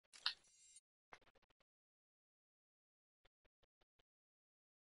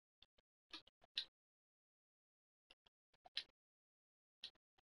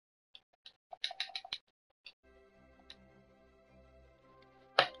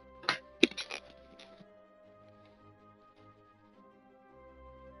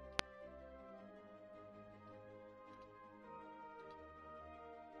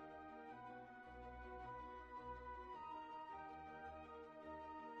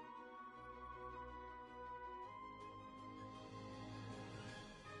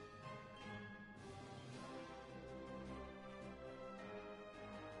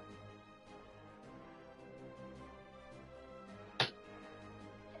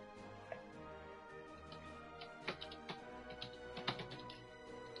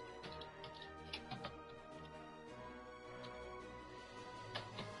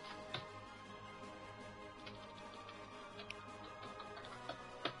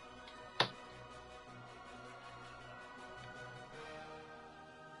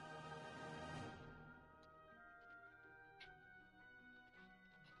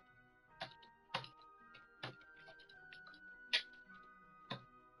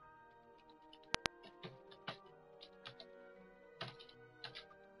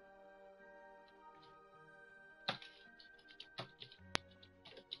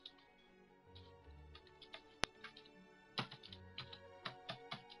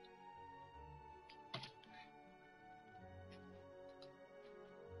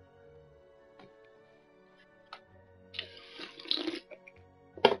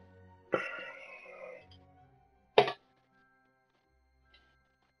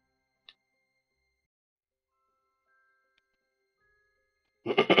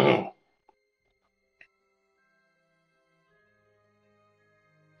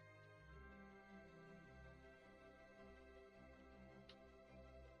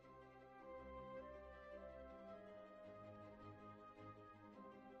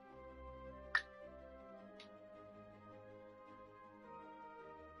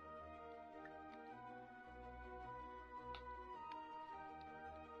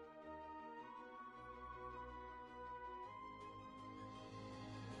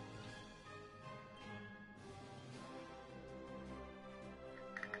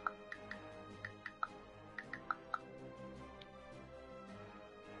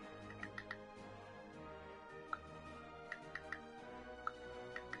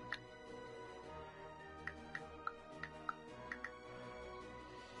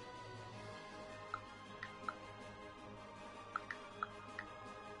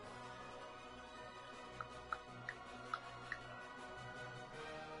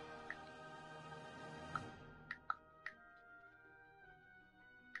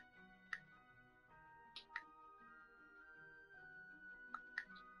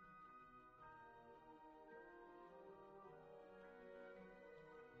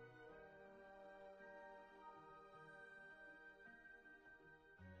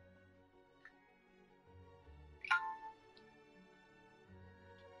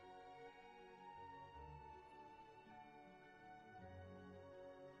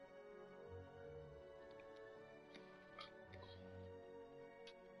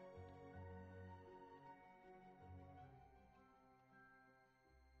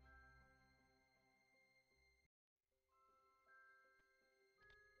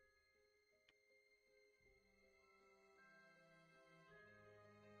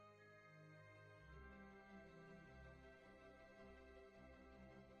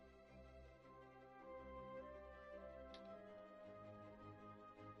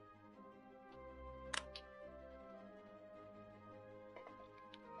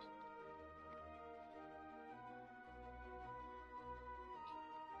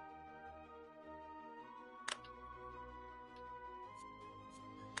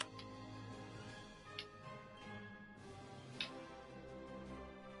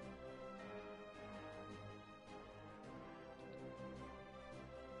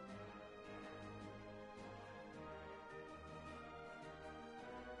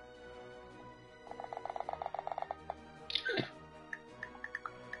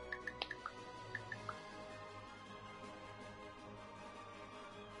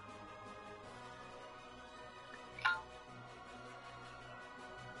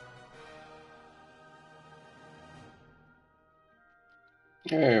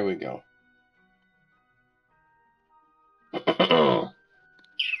There we go.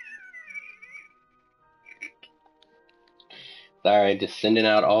 Sorry, just sending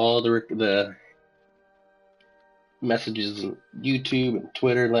out all the messages on YouTube and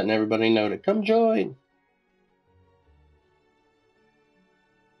Twitter, letting everybody know to come join.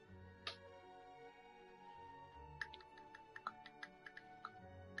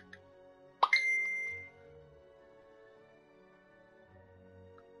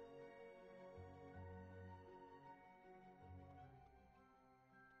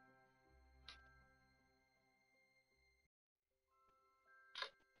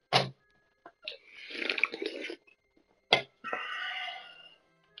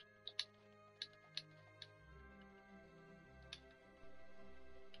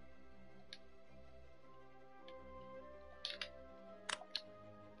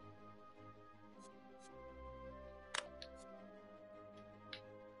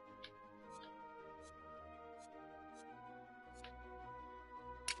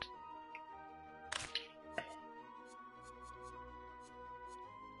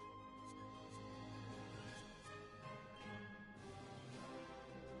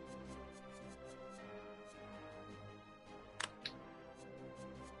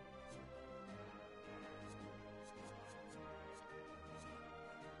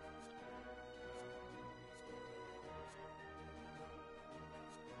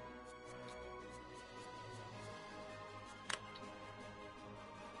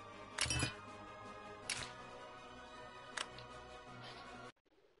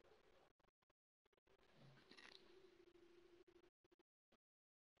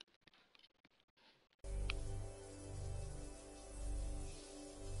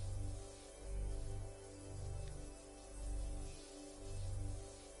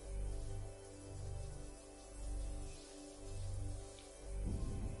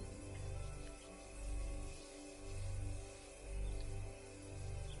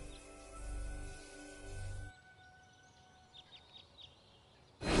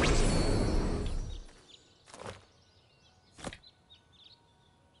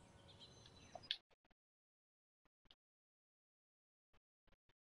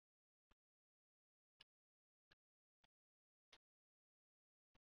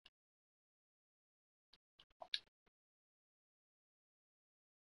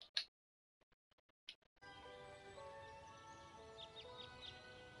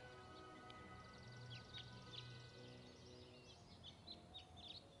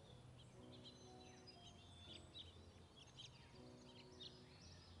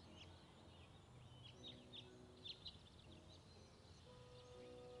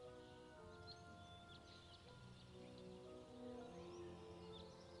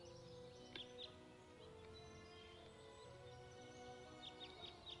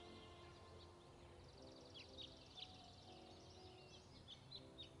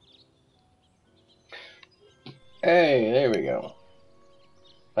 Hey, there we go.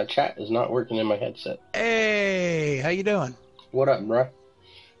 My chat is not working in my headset. Hey, how you doing? What up, bruh?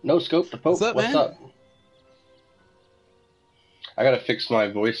 No scope to poke. What's up, What's man? up? I gotta fix my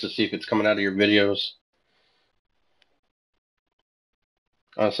voice to see if it's coming out of your videos.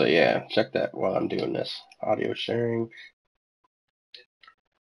 So yeah, check that while I'm doing this. Audio sharing.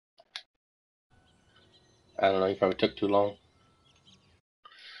 I don't know, you probably took too long.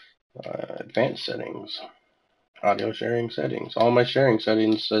 Advanced settings. Audio sharing settings. All my sharing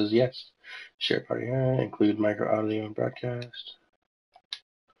settings says yes. Share party, include micro audio and broadcast.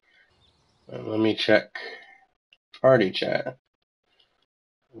 Let me check party chat.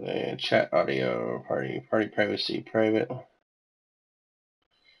 The chat audio, party privacy, private.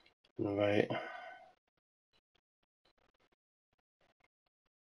 Invite.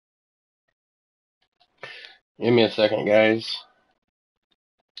 Give me a second, guys.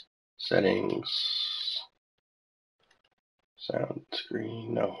 Settings. Sound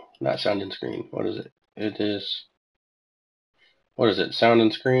screen. No, not sound and screen. What is it? It is. What is it? Sound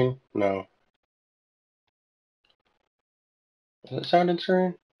and screen? No. Is it sound and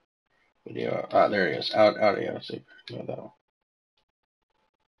screen? Video. Ah, there it is. Audio. See, no, that one.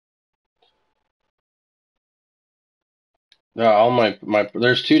 No, all my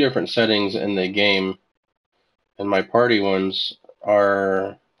there's two different settings in the game, and my party ones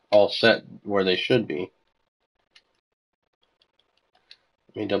are all set where they should be.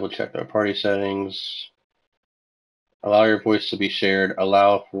 Let me double check their party settings. Allow your voice to be shared.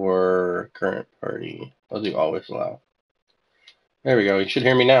 Allow for current party. I'll do always allow. There we go. You should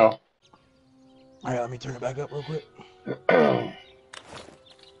hear me now. All right, let me turn it back up real quick.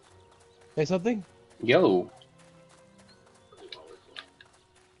 Say something? Yo.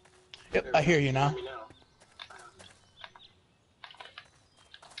 Yep, I hear you now.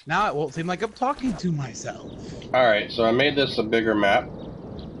 Now it won't seem like I'm talking to myself. Alright, so I made this a bigger map.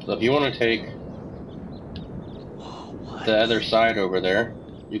 So if you want to take the other side over there,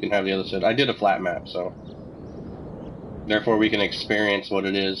 you can have the other side. I did a flat map, so therefore we can experience what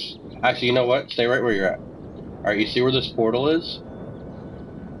it is. Actually, you know what? Stay right where you're at. Alright, you see where this portal is?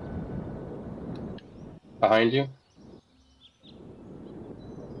 Behind you?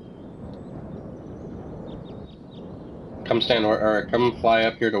 Come stand or come fly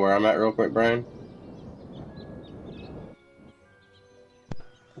up here to where I'm at real quick, Brian.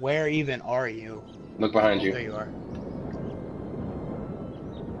 Where even are you? Look behind you. There you are.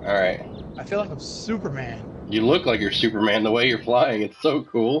 Alright. I feel like I'm Superman. You look like you're Superman the way you're flying. It's so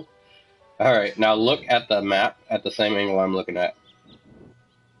cool. Alright, now look at the map at the same angle I'm looking at.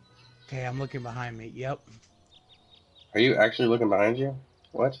 Okay, I'm looking behind me. Yep. Are you actually looking behind you?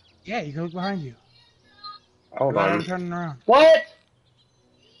 What? Yeah, you can look behind you. Hold Go ahead on. and turn around. What?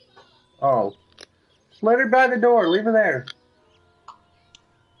 Oh. Just let her by the door. Leave her there.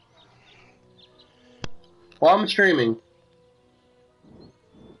 While I'm streaming.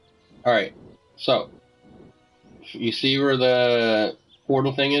 Alright. So. You see where the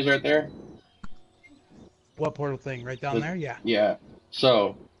portal thing is right there? What portal thing? Right down there? Yeah. Yeah.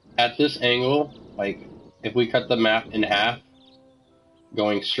 So, at this angle, like, if we cut the map in half,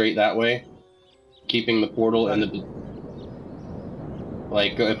 going straight that way, keeping the portal in the...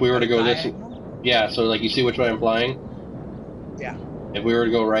 Like, if we were to go this... Yeah, so, like, you see which way I'm flying? Yeah. If we were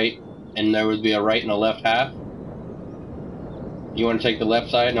to go right, and there would be a right and a left half, you want to take the left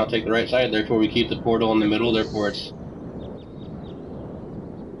side, and I'll take the right side, therefore we keep the portal in the middle, therefore it's...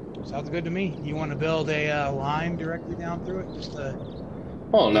 Sounds good to me. You want to build a line directly down through it? Just to...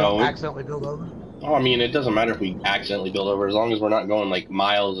 Oh, no. Accidentally build over? Oh, I mean, it doesn't matter if we accidentally build over, as long as we're not going, like,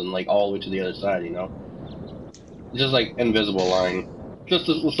 miles and, like, all the way to the other side, you know? Just, like, invisible line. Just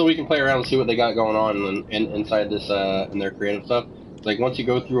so we can play around and see what they got going on inside this, in their creative stuff. Like, once you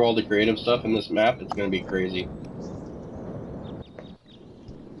go through all the creative stuff in this map, it's gonna be crazy.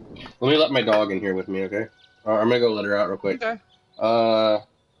 Let me let my dog in here with me, okay? I'm gonna go let her out real quick. Okay.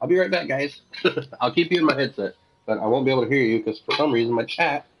 I'll be right back, guys. I'll keep you in my headset, but I won't be able to hear you because for some reason my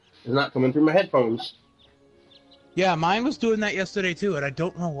chat is not coming through my headphones. Yeah, mine was doing that yesterday too, and I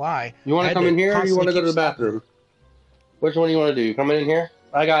don't know why. You want to come in here or you want to go to the bathroom? Stopping. Which one do you want to do? Coming in here?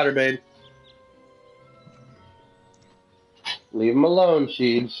 I got her, babe. Leave him alone,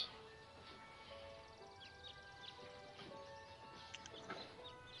 Sheeds.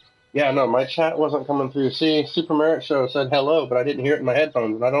 Yeah, no, my chat wasn't coming through. See, Super Merit Show said hello, but I didn't hear it in my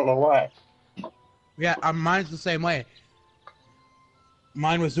headphones, and I don't know why. Yeah, mine's the same way.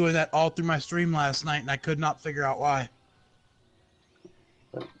 Mine was doing that all through my stream last night, and I could not figure out why.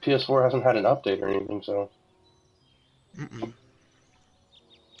 But PS4 hasn't had an update or anything, so...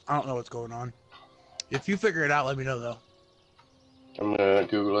 I don't know what's going on. If you figure it out, let me know though. I'm gonna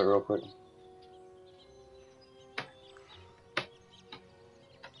Google it real quick.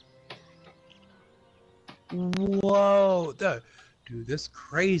 Whoa, dude, this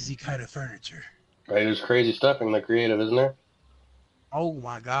crazy kind of furniture. Right, there's crazy stuff in the creative, isn't there? Oh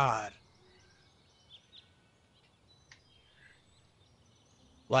my god.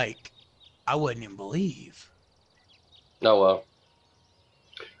 Like, I wouldn't even believe. Oh well.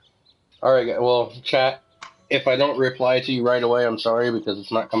 Alright, well, chat, if I don't reply to you right away, I'm sorry because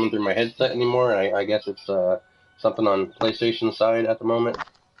it's not coming through my headset anymore. I guess it's something on PlayStation side at the moment.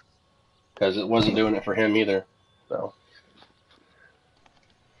 Because it wasn't doing it for him either. So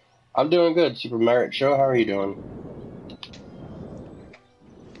I'm doing good, Super Merit Show. How are you doing?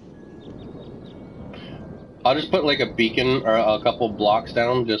 I'll just put like a beacon or a couple blocks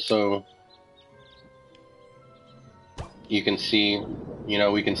down just so you can see, you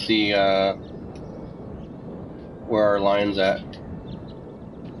know, we can see where our line's at.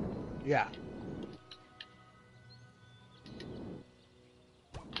 Yeah.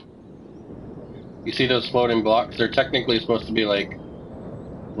 You see those floating blocks? They're technically supposed to be like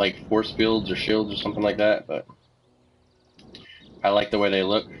force fields or shields or something like that, but I like the way they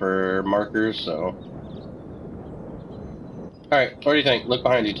look for markers, so. Alright, what do you think? Look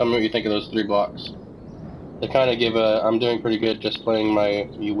behind you. Tell me what you think of those 3 blocks. They kind of give a... I'm doing pretty good just playing my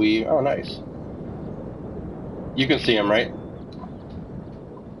Wii. Oh, nice. You can see them, right?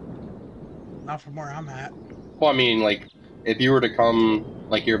 Not from where I'm at. Well, I mean, like, if you were to come,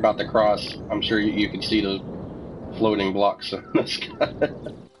 like you're about to cross, I'm sure you can see those floating blocks in the sky.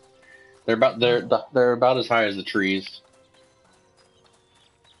 They're about as high as the trees.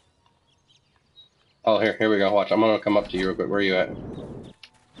 Oh, here we go. Watch. I'm gonna come up to you real quick. Where are you at?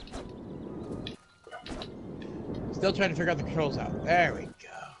 Still trying to figure out the controls out. There we go.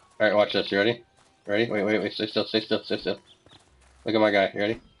 All right, watch this. You ready? Ready? Wait. Stay still. Stay still. Stay still. Look at my guy. You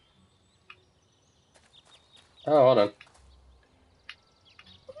ready? Oh, hold on.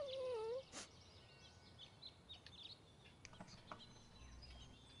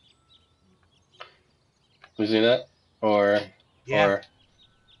 You see that? Yeah. Or.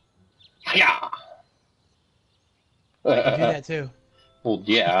 Yeah. I can do that too. Well,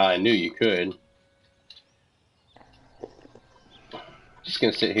 yeah, I knew you could. Just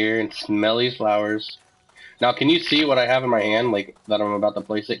gonna sit here and smell these flowers. Now, can you see what I have in my hand, like that I'm about to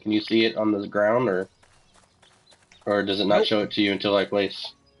place it? Can you see it on the ground, or does it not show it to you until I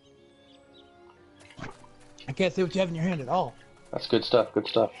place? I can't see what you have in your hand at all. That's good stuff. Good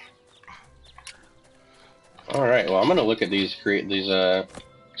stuff. All right. Well, I'm gonna look at these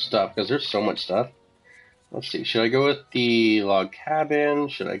stuff because there's so much stuff. Let's see. Should I go with the log cabin?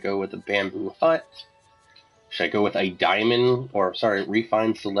 Should I go with the bamboo hut? Should I go with a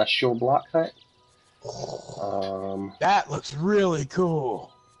refined celestial block hut? That looks really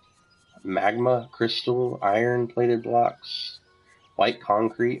cool. Magma crystal, iron plated blocks, white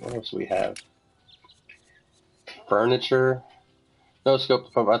concrete. What else do we have? Furniture. No scope.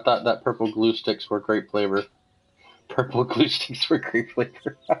 I thought that purple glue sticks were great flavor. Purple glue sticks were great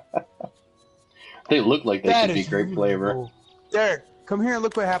flavor. They look like they should be great really flavor. Cool. Derek, come here and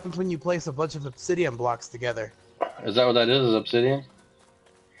look what happens when you place a bunch of obsidian blocks together. Is that what that is obsidian?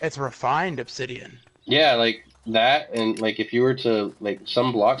 It's refined obsidian. Yeah, like that, and like if you were to, like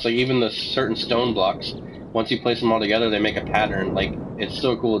some blocks, like even the certain stone blocks, once you place them all together, they make a pattern. Like, it's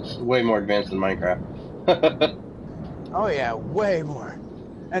so cool. It's way more advanced than Minecraft. Oh yeah, way more.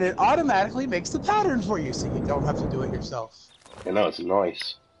 And it automatically makes the pattern for you, so you don't have to do it yourself. I know, it's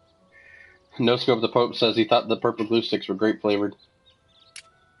nice. No Scope the Pope says he thought the purple glue sticks were grape flavored.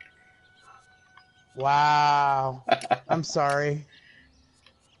 Wow. I'm sorry.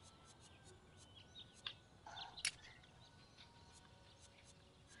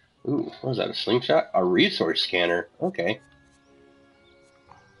 Ooh, what was that, a slingshot? A resource scanner. Okay.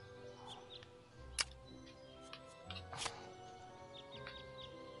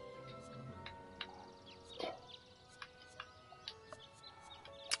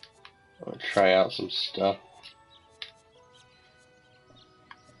 I'll try out some stuff.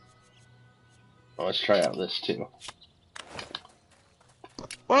 Oh, let's try out this too.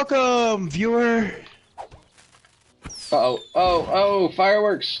 Welcome, viewer. Uh-oh. Oh,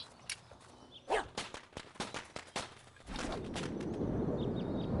 fireworks.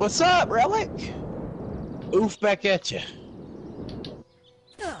 What's up, Relic? Oof, back at you.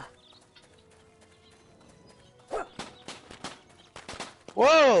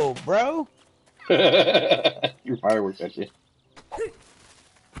 Whoa, bro. Your fireworks at you.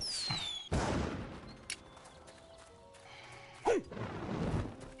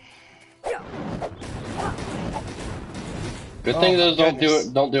 Good Oh thing my those don't do goodness.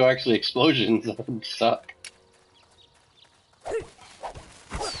 it. Don't do actually explosions. That would suck.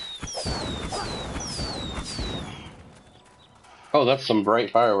 Oh, that's some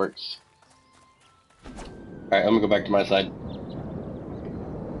bright fireworks. Alright, I'm gonna go back to my side.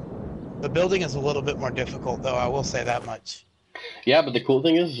 The building is a little bit more difficult, though. I will say that much. Yeah, but the cool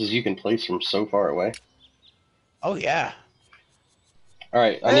thing is you can place from so far away. Oh yeah.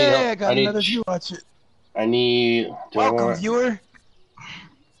 Alright, I need Hey, help. I got another view. Watch it. I need. Welcome, viewer.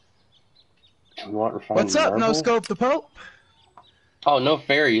 Do we want refined What's up, No marble? Scope the Pope? Oh, no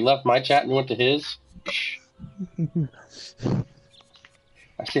fair. You left my chat and went to his?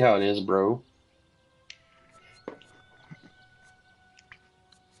 I see how it is, bro.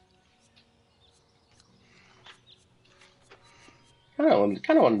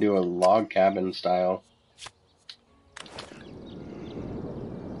 Kind of want to do a log cabin style.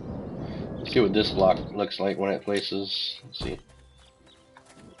 Let's see what this block looks like when it places. Let's see.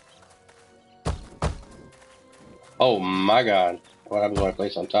 Oh my god. What happens when I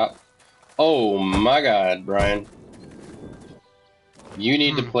place on top? Oh my god, Brian. You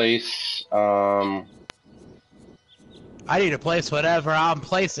need to place, I need to place whatever I'm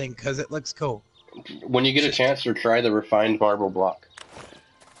placing because it looks cool. when you get a chance to try the refined marble block.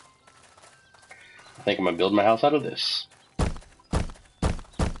 I think I'm gonna build my house out of this.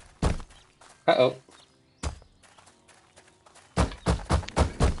 Uh-oh.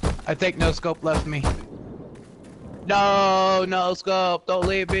 I think No Scope left me. No, No Scope, don't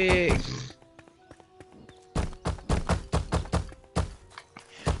leave me.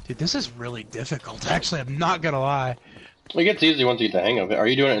 Dude, this is really difficult. Actually, I'm not gonna lie. It gets easy once you get the hang of it. Are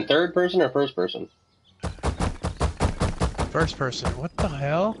you doing it in third person or first person? First person. What the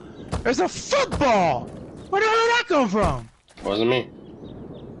hell? There's a football! Where the hell did that come from? Wasn't me.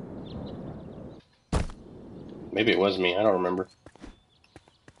 Maybe it was me. I don't remember.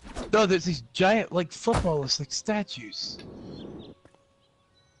 No, there's these giant, like, footballists, like statues.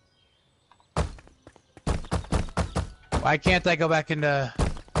 Why can't I go back into...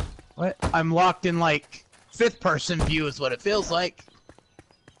 What? I'm locked in, like, fifth person view is what it feels like.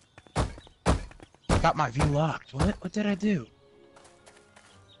 Got my view locked. What? What did I do?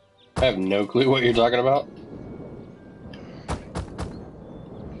 I have no clue what you're talking about.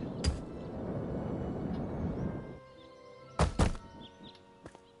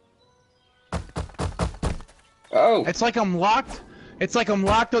 Oh! It's like I'm locked. It's like I'm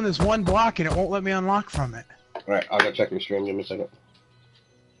locked on this one block and it won't let me unlock from it. Alright, I'll go check your stream. Give me a second.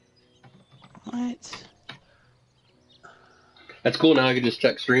 What? That's cool. Now I can just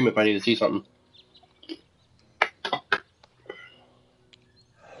check stream if I need to see something.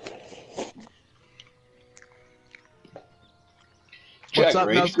 What's Check up,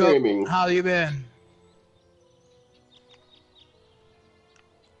 rage No Scope? streaming. How you been?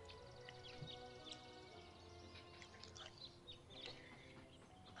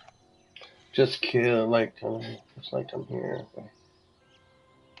 Just kill like just like I'm here. Okay.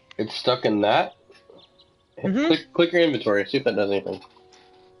 It's stuck in that. Click your inventory. See if that does anything.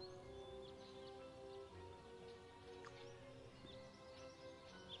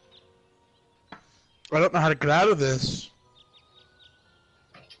 I don't know how to get out of this.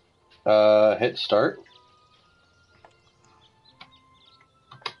 Hit start.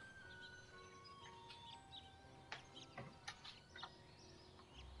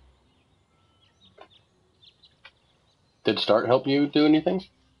 Did start help you do anything?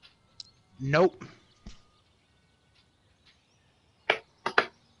 Nope.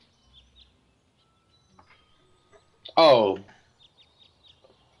 Oh.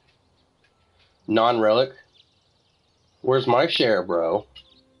 Non-relic. Where's my share, bro?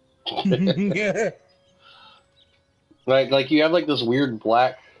 Like you have like this weird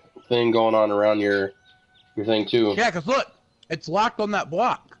black thing going on around your thing too. Yeah, cause look, it's locked on that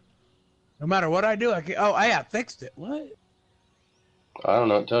block. No matter what I do, I can. Oh, I fixed it. What? I don't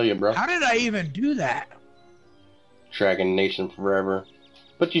know what to tell you, bro. How did I even do that? Dragon Nation forever.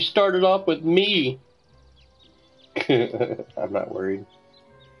 But you started off with me. I'm not worried.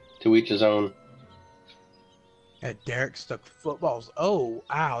 To each his own. Yeah, Derek stuck footballs. Oh,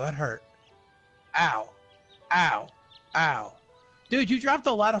 ow, that hurt. Ow. Ow. Ow. Dude, you dropped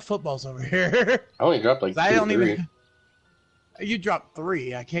a lot of footballs over here. I only dropped like 2 I or don't 3. even. You dropped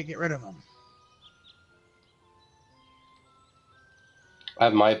 3. I can't get rid of them. I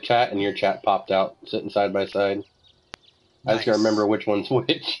have my chat and your chat popped out, sitting side by side. I just gotta Nice. remember which one's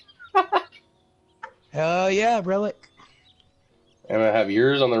which. Hell yeah, Relic. I'm gonna have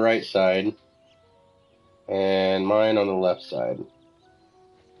yours on the right side, and mine on the left side.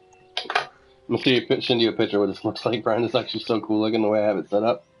 I'm gonna send you a picture of what this looks like, Brian. It's actually so cool looking the way I have it set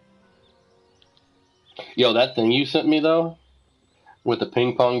up. Yo, that thing you sent me though, with the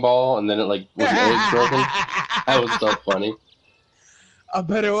ping pong ball and then it like with the eggs broken. That was so funny. I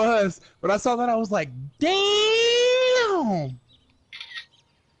bet it was. When I saw that, I was like, damn!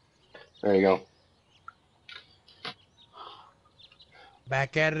 There you go.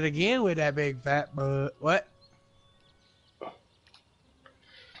 Back at it again with that big fat butt. What?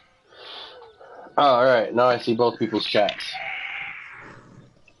 Oh, alright, now I see both people's chats.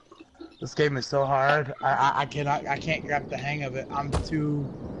 This game is so hard. I can't grab the hang of it. I'm too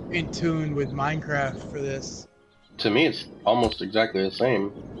in tune with Minecraft for this. To me, it's almost exactly the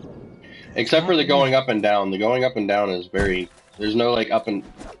same. Except for the going up and down. The going up and down is very... There's no, like,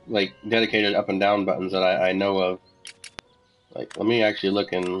 dedicated up and down buttons that I know of. Like, let me actually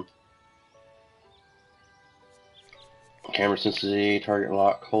look in... Camera sensitivity, target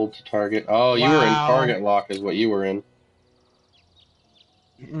lock, hold to target. Oh, you were in target lock is what you were in.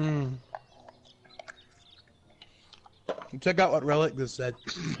 Check out what Relic just said.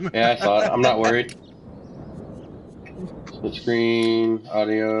 Yeah, I saw it. I'm not worried. Split screen,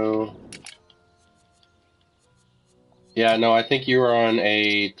 audio. Yeah, no, I think you were on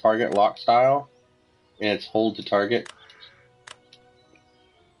a target lock style, and it's hold to target.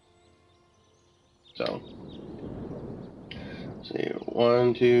 So, let's see,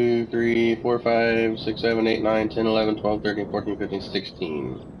 1, 2, 3, 4, 5, 6, 7, 8, 9, 10, 11, 12, 13, 14, 15,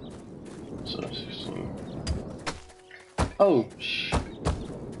 16. So, 16. Oh, shh.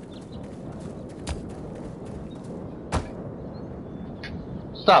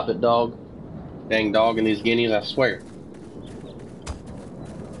 Stop it, dog. Dang dog and these guineas, I swear.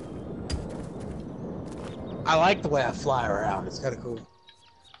 I like the way I fly around. It's kind of cool.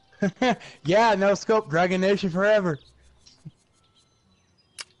 Yeah, no scope. Dragon Nation forever.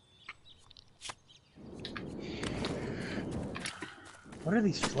 What are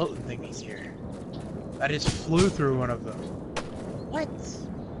these floating thingies here? I just flew through one of them. What?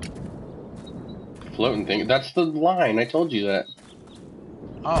 Floating thing. That's the line. I told you that.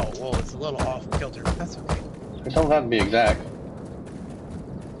 Oh, well, it's a little off kilter, but that's okay. It don't have to be exact.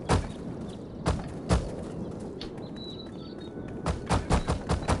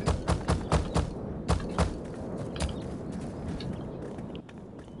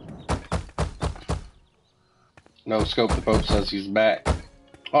 No scope, the Pope says he's back.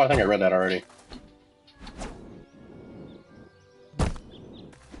 Oh, I think I read that already.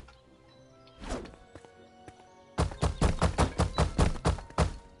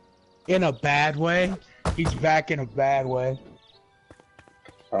 In a bad way? He's back in a bad way.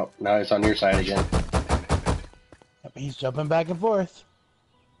 Oh, now he's on your side again. He's jumping back and forth.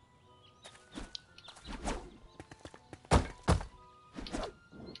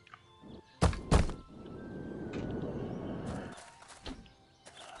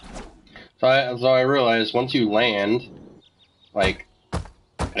 So I realized once you land, like,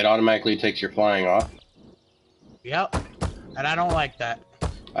 it automatically takes your flying off. Yep. And I don't like that.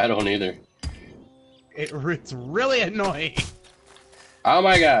 I don't either. It's really annoying. Oh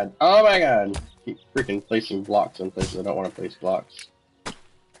my god! Oh my god! Keep freaking placing blocks in places I don't want to place blocks.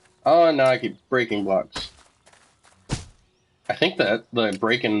 Oh, and now I keep breaking blocks. I think that the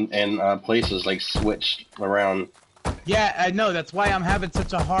breaking in places like switched around. Yeah, I know. That's why I'm having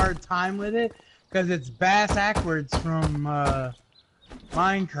such a hard time with it, because it's backwards from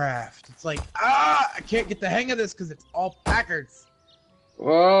Minecraft. It's like, I can't get the hang of this because it's all backwards.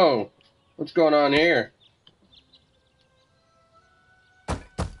 Whoa! What's going on here?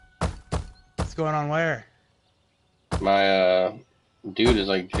 What's going on where? My dude is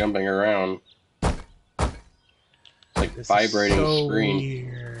like jumping around. It's like This vibrating is so screen.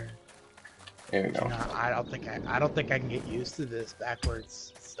 Weird. There we go. No, I don't think I can get used to this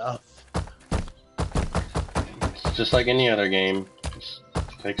backwards stuff. It's just like any other game. It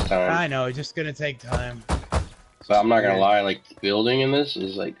takes time. I know, it's just gonna take time. But I'm not gonna lie, like building in this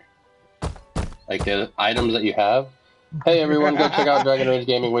is like the items that you have. Hey everyone, go check out Dragon Rage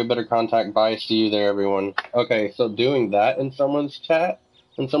Gaming. Way better contact. Bye. See you there, everyone. Okay, so doing that in someone's chat,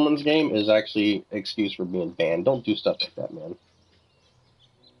 in someone's game, is actually an excuse for being banned. Don't do stuff like that, man.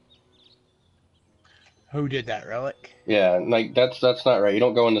 Who did that, Relic? Yeah, like that's not right. You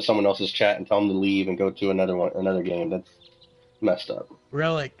don't go into someone else's chat and tell them to leave and go to another game. That's messed up.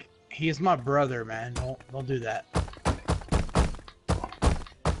 Relic, he's my brother, man. Don't do that.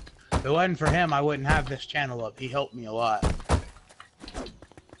 If it wasn't for him, I wouldn't have this channel up. He helped me a lot.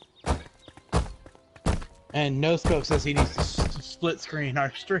 And NoScope says he needs to split screen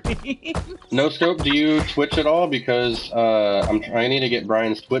our stream. No Scope, do you Twitch at all? Because I need to get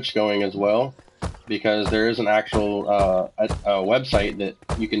Brian's Twitch going as well. Because there is an actual a website that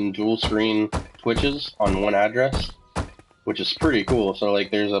you can dual screen Twitches on one address, which is pretty cool. So like,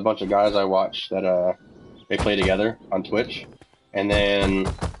 there's a bunch of guys I watch that they play together on Twitch, and then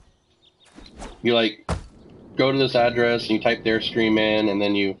you like go to this address and you type their stream in, and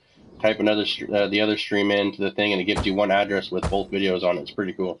then you type another the other stream into the thing, and it gives you one address with both videos on it. It's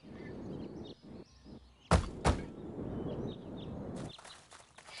pretty cool.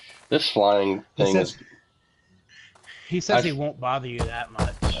 This flying thing is... He says he won't bother you that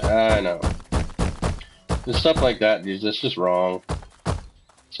much. I know. There's stuff like that, dude. That's just wrong.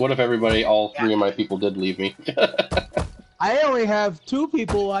 So what if all three of my people did leave me? I only have 2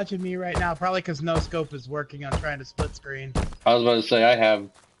 people watching me right now, probably because No Scope is working on trying to split screen. I was about to say, I have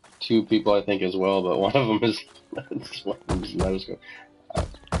 2 people, I think, as well, but one of them is No Scope. I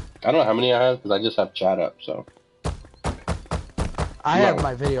don't know how many I have, because I just have chat up, so... I have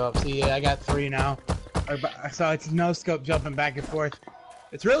my video up. See, I got 3 now. So it's No Scope jumping back and forth.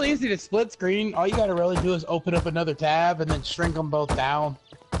 It's really easy to split screen. All you gotta really do is open up another tab and then shrink them both down.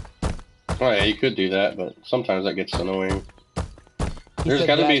 Oh yeah, you could do that, but sometimes that gets annoying. There's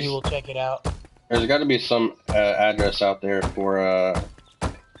gotta be. He will check it out. There's got to be some address out there for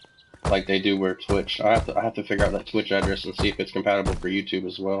like they do where Twitch. I have to figure out that Twitch address and see if it's compatible for YouTube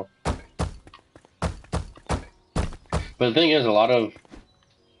as well. But the thing is, a lot of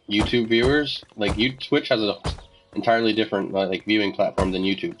YouTube viewers, like Twitch has an entirely different like viewing platform than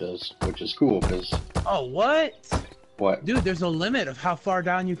YouTube does, which is cool because... Oh, what? What? Dude, there's a limit of how far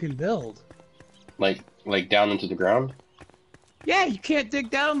down you can build. Like down into the ground? Yeah, you can't dig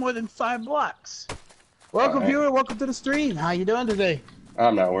down more than 5 blocks. Welcome, viewer. Welcome to the stream. How you doing today?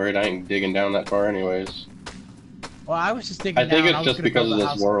 I'm not worried. I ain't digging down that far anyways. Well, I was just digging down. I think it's just because of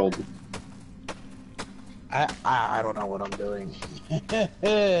this world. I don't know what I'm doing.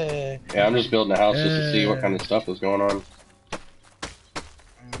 Yeah, I'm just building a house just to see what kind of stuff is going on.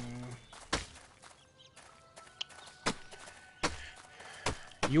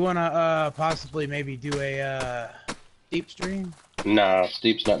 You wanna possibly maybe do a Steep stream? Nah,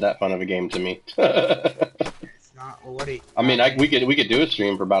 Steep's not that fun of a game to me. It's not. Well, what do you... I mean, we could do a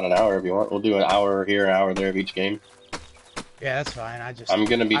stream for about an hour if you want. We'll do an hour here, an hour there of each game. Yeah, that's fine. I'm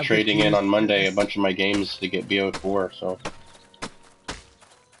gonna be trading in on Monday a bunch of my games to get BO4, so.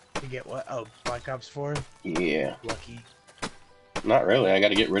 You get what? Oh, Black Ops 4? Yeah. Lucky. Not really. I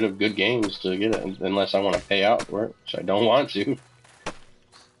gotta get rid of good games to get it, unless I want to pay out for it, which I don't want to.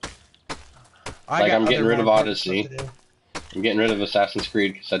 Like, I'm getting rid of Odyssey. I'm getting rid of Assassin's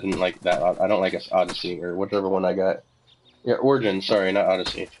Creed because I didn't like that. I don't like Odyssey, or whichever one I got. Yeah, Origins, sorry, not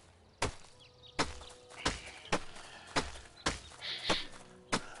Odyssey.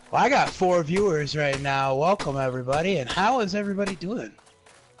 Well, I got 4 viewers right now. Welcome, everybody. And how is everybody doing?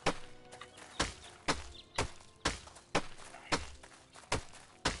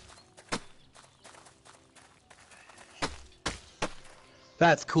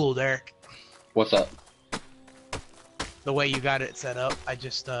 That's cool, Derek. What's up? The way you got it set up, I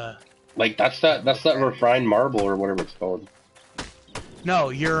just like that's that refined marble or whatever it's called. No,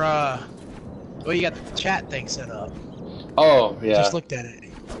 you're well, you got the chat thing set up. Oh yeah. Just looked at it.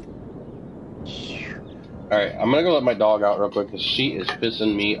 All right, I'm gonna go let my dog out real quick because she is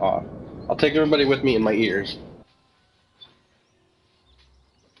pissing me off. I'll take everybody with me in my ears.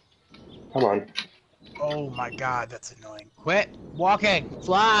 Come on. Oh my God, that's annoying. Quit walking.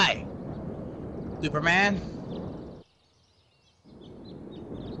 Fly. Superman.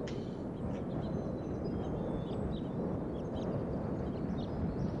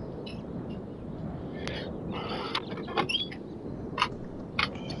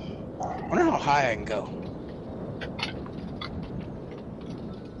 I wonder how high I can go.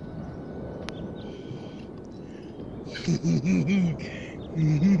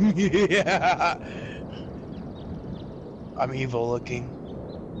 Yeah. I'm evil looking.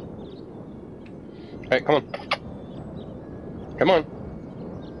 Hey, come on. Come on.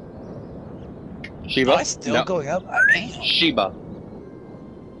 Sheba? Am I still going up? I am. Sheba.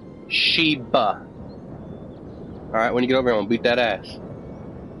 Sheba. Alright, when you get over here, I'm gonna beat that ass.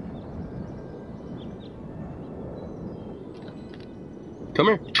 Come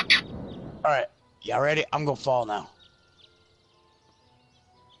here. Alright. Y'all ready? I'm gonna fall now.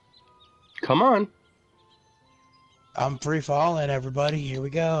 Come on. I'm free falling, everybody. Here we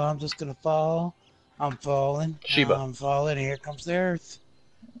go. I'm just gonna fall. I'm falling. Sheba. I'm falling. Here comes the earth.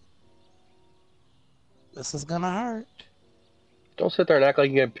 This is gonna hurt. Don't sit there and act like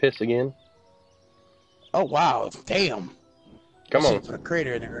you get pissed again. Oh, wow. Damn. Come on. Put a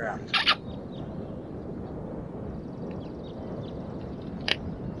crater in the ground.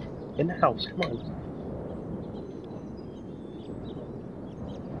 In the house, come on.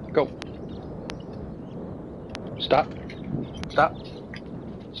 Go. Stop. Stop.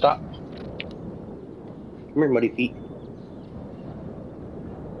 Stop. Come here, muddy feet.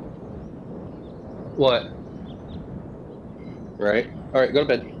 What? Right. Alright, go to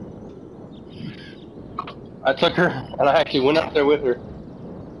bed. I took her, and I actually went up there with her.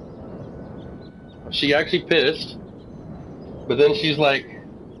 She actually pissed, but then she's like,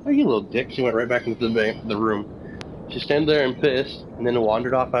 "Oh, you little dick." She went right back into the room. She stands there and pissed, and then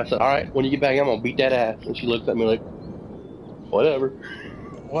wandered off. I said, "Alright, when you get back, I'm gonna beat that ass." And she looked at me like, "Whatever."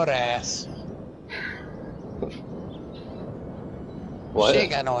 What ass? What? She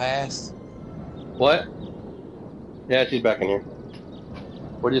ain't got no ass. What? Yeah, she's back in here.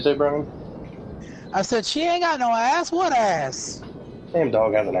 What did you say, Brian? I said, she ain't got no ass? What ass? Damn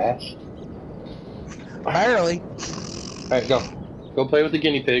dog has an ass. Barely. Alright, go. Go play with the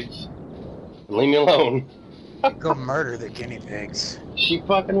guinea pigs. And leave me alone. Go murder the guinea pigs. She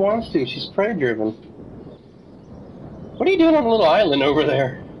fucking wants to. She's prey driven. What are you doing on a little island over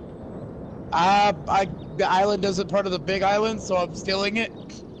there? The island isn't part of the big island, so I'm stealing it.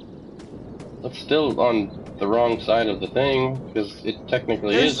 It's still on the wrong side of the thing, because it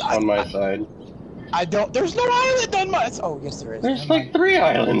technically is on my side. There's no island on my... Oh, yes there is. There's like 3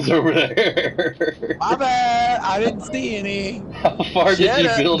 islands over there. My bad. I didn't see any. How far did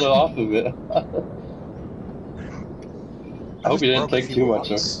you build off of it? I hope you didn't take too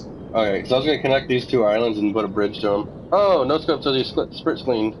much. Okay, so I was going to connect these 2 islands and put a bridge to them. Oh, no scope till these splits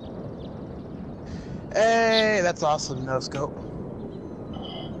clean. Hey, that's awesome, no scope.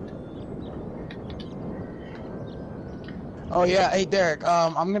 Oh yeah, hey Derek,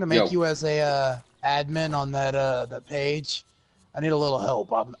 I'm gonna make you as a admin on that that page. I need a little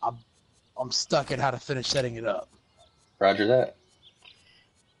help. I'm stuck in how to finish setting it up. Roger that.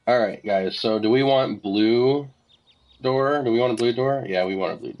 All right, guys. So, do we want blue door? Do we want a blue door? Yeah, we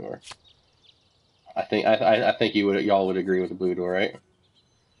want a blue door. I think y'all would agree with a blue door, right?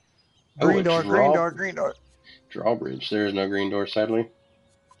 Green door, green door, green door. Drawbridge. There is no green door, sadly.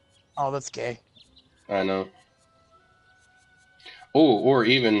 Oh, that's gay. I know. Oh, or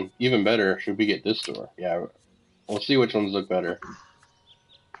even better, should we get this door? Yeah, we'll see which ones look better.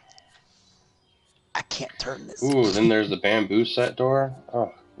 I can't turn this. Ooh, then there's the bamboo set door.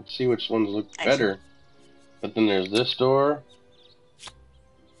 Oh, let's see which ones look better. But then there's this door.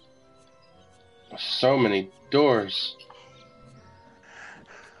 So many doors.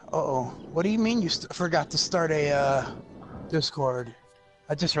 Uh-oh. What do you mean you forgot to start a Discord?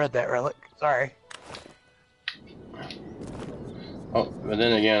 I just read that, Relic. Sorry. Oh, but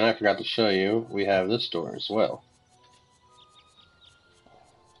then again, I forgot to show you, we have this door as well.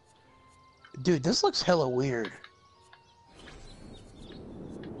 Dude, this looks hella weird.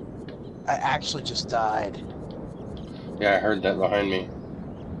 I actually just died. Yeah, I heard that behind me.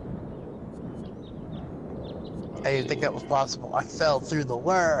 I didn't think that was possible. I fell through the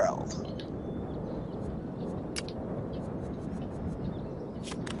world.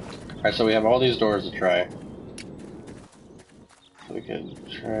 Alright, so we have all these doors to try. So we could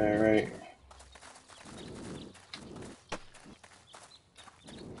try right.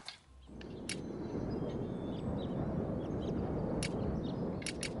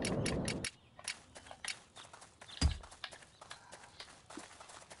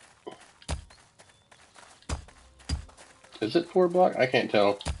 Is it 4 block? I can't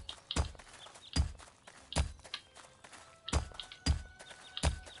tell.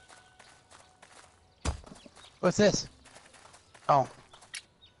 What's this? Oh.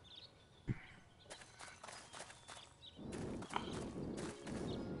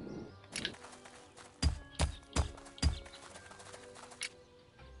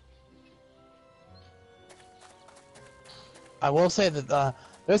 I will say that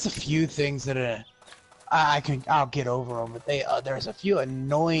there's a few things that I'll get over them, but there's a few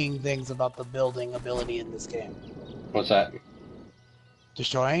annoying things about the building ability in this game. What's that?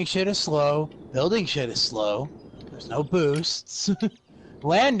 Destroying shit is slow. Building shit is slow. There's no boosts.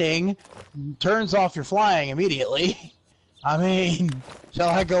 Landing turns off your flying immediately. I mean, shall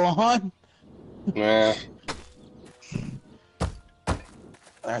I go on? Nah.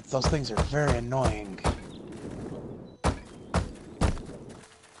 Those things are very annoying.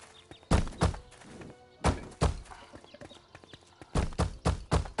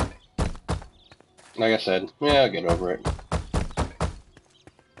 Like I said, yeah, I'll get over it.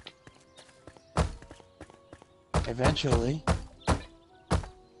 Eventually.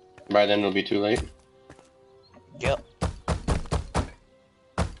 By then it'll be too late. Yep.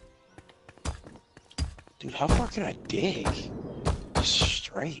 How far can I dig? Just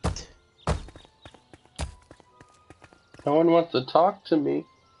straight. No one wants to talk to me.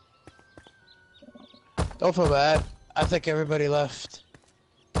 Don't feel bad. I think everybody left.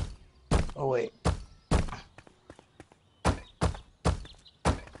 Oh, wait.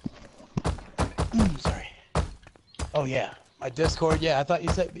 Sorry. Oh, yeah. My Discord, yeah. I thought you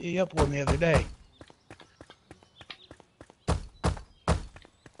set me up one the other day.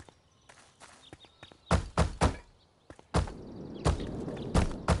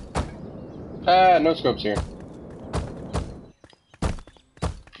 Ah, no scopes here.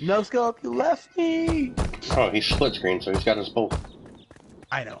 No scope, you left me. Oh, he's split screen, so he's got us both.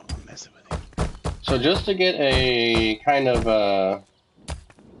 I know, I'm messing with you. So just to get a kind of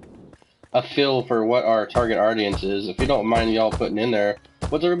a feel for what our target audience is, if you don't mind y'all putting in there,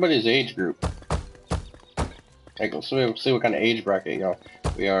 what's everybody's age group? Like, let's see what kind of age bracket y'all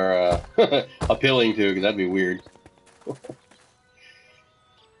we are appealing to, because that'd be weird.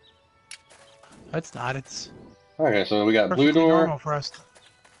 That's not, it's Okay, so we got blue perfectly door. normal for us.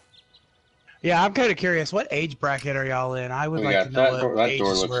 Yeah, I'm kind of curious. What age bracket are y'all in? I would We like got to know that door. what That door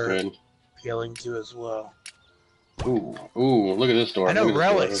ages looks we're good. appealing to as well. Ooh, look at this door. I know Look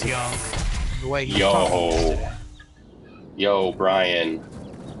at this Relic's door. young. The way he's talking. Yo, Brian.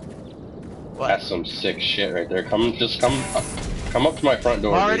 What? That's some sick shit right there. Come up to my front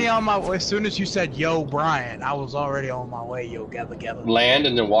door. Already dude. on my way. As soon as you said, yo, Brian, I was already on my way, yo, Gabba Gabba. Land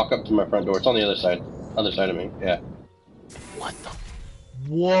and then walk up to my front door. It's on the other side of me. Yeah. What the?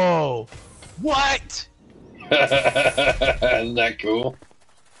 Whoa. What? Isn't that cool?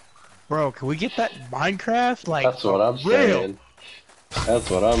 Bro, can we get that in Minecraft? Like, That's what I'm real? saying. That's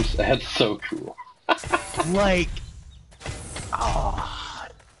what I'm saying. That's so cool. Like, oh.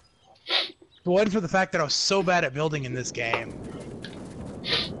 One for the fact that I was so bad at building in this game.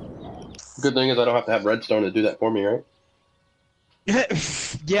 Good thing is I don't have to have redstone to do that for me, right?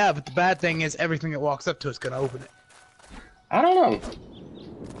 Yeah, but the bad thing is everything that walks up to it's gonna open it. I don't know.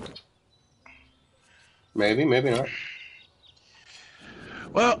 Maybe, maybe not.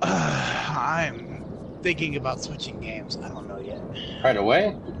 Well, I'm thinking about switching games. I don't know yet. Right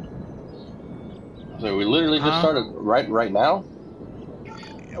away? So we literally just started right now?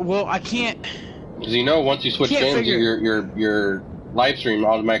 Well, I can't. Because you know, once you switch Can't games, figure- your live stream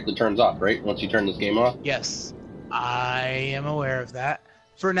automatically turns off, right? Once you turn this game off. Yes, I am aware of that.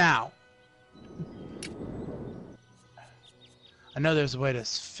 For now. I know there's a way to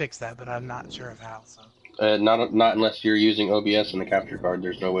fix that, but I'm not sure of how. So. Not unless you're using OBS and the capture card.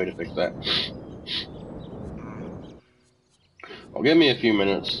 There's no way to fix that. Well, give me a few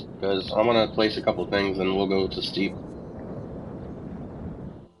minutes, because I'm gonna place a couple things, and we'll go to steep.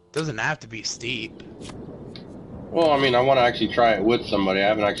 Doesn't have to be steep. Well, I mean, I want to actually try it with somebody. I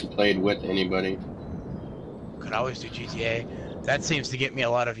haven't actually played with anybody. Could always do GTA. That seems to get me a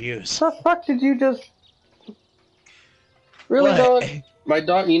lot of views. The fuck did you just? Really, What? dog? My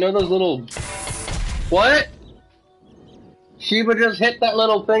dog, you know those little... What? Sheba just hit that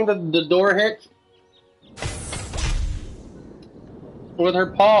little thing that the door hits? With her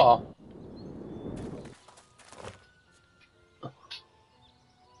paw.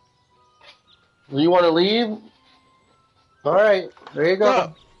 You want to leave? Alright, there you go.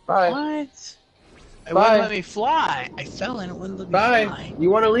 Bro, Bye. What? It Bye. wouldn't let me fly. I fell and it wouldn't let me Bye. fly. You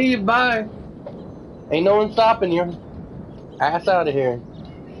want to leave? Bye. Ain't no one stopping you. Ass out of here.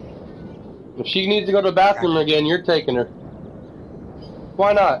 If she needs to go to the bathroom again, you're taking her.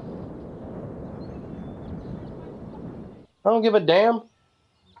 Why not? I don't give a damn.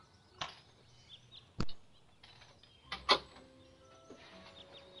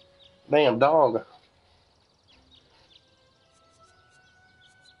 Damn dog.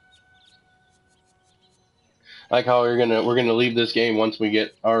 Like how we're gonna leave this game once we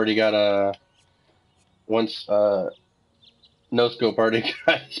no scope already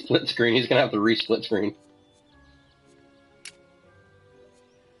got split screen. He's gonna have to re-split screen.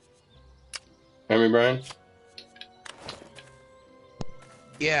 Hear me, Brian?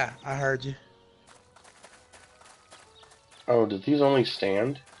 Yeah, I heard you. Oh, did these only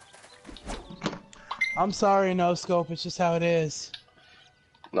stand? I'm sorry, no scope. It's just how it is.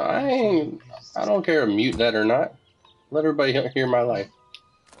 No, I don't care if mute that or not. Let everybody hear my life.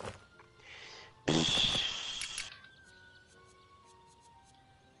 I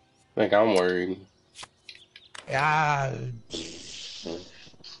think I'm worried. Yeah.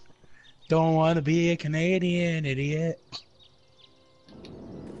 Don't want to be a Canadian idiot.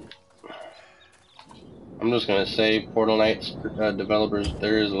 I'm just gonna say, Portal Knights developers,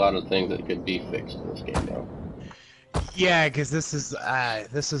 there is a lot of things that could be fixed in this game now. Yeah, because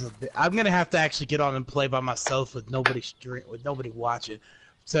I'm gonna have to actually get on and play by myself with nobody watching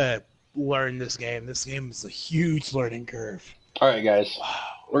to learn this game. This game is a huge learning curve. All right, guys, Wow.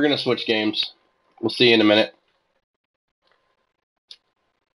 we're gonna switch games. We'll see you in a minute.